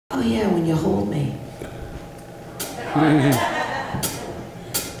Oh yeah, when you hold me.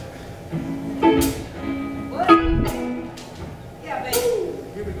 Yeah, baby.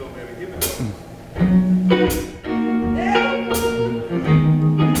 Here we go, baby. Here we go.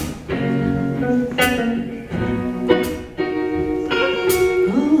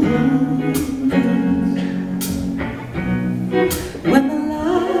 When the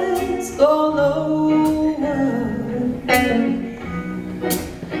lights go low and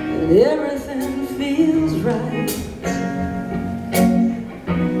everything feels right.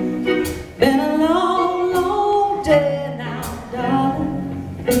 Been a long, long day now,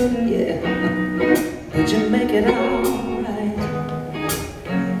 darling. Yeah, but you make it all right.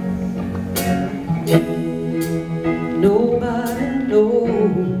 Nobody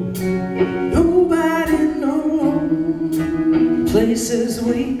knows, nobody knows places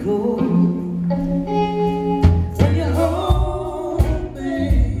we go. When you hold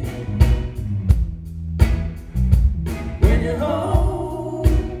me, when you hold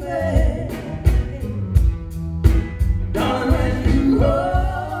me, darling, when you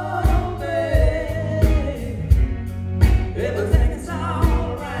hold me, everything is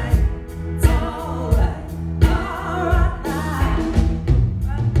alright. It's alright, alright now,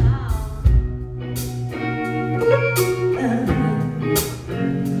 right now.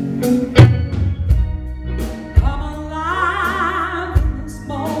 Come alive in this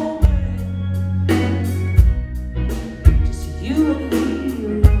moment, just you and me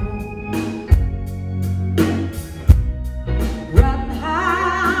alone. Riding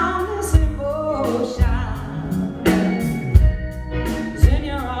high on this emotion, is in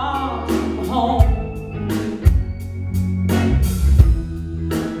your arms home.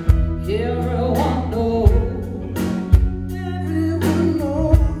 Everyone knows.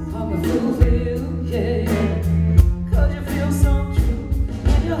 How I feel for you, yeah. 'Cause you feel so true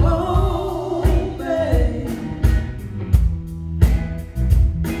when you hold me.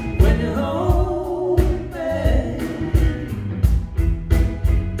 When you hold me,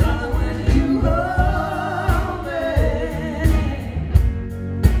 darling, when you hold me,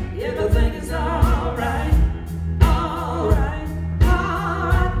 everything is alright, alright,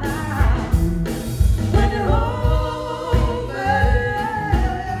 alright now. When you hold me,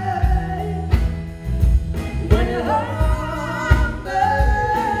 when you hold me,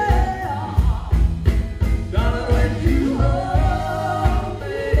 darling, when you hold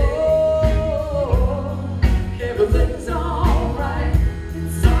me, everything's alright.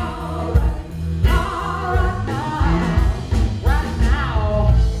 It's alright, alright now, right now.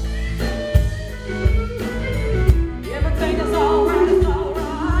 Everything is alright, it's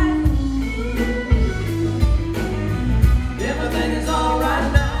alright. Everything is alright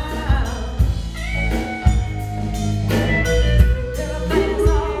now. Everything is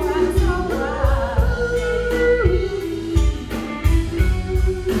alright, it's alright.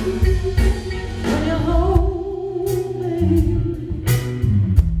 When you hold me,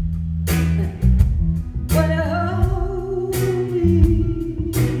 when you hold me,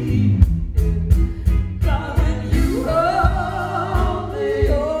 darling, when you hold me,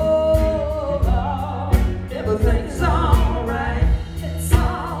 oh Lord, everything is alright. It's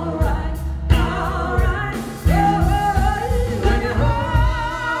alright, alright. Oh, when you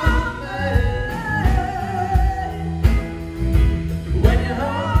hold me, when you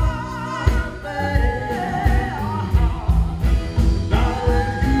hold me, darling, when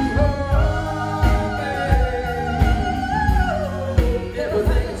you hold me,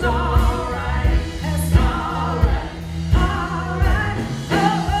 everything is alright. It's alright, alright.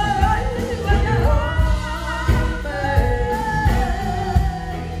 Oh, when you hold me,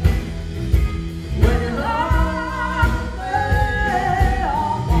 when you hold me,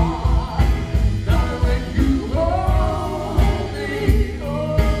 darling, when you hold me, oh,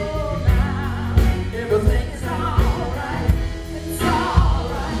 now everything is alright. It's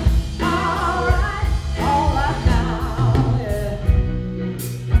alright, alright, alright now, yeah.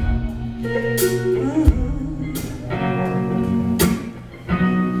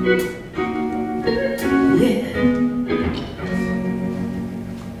 Yeah.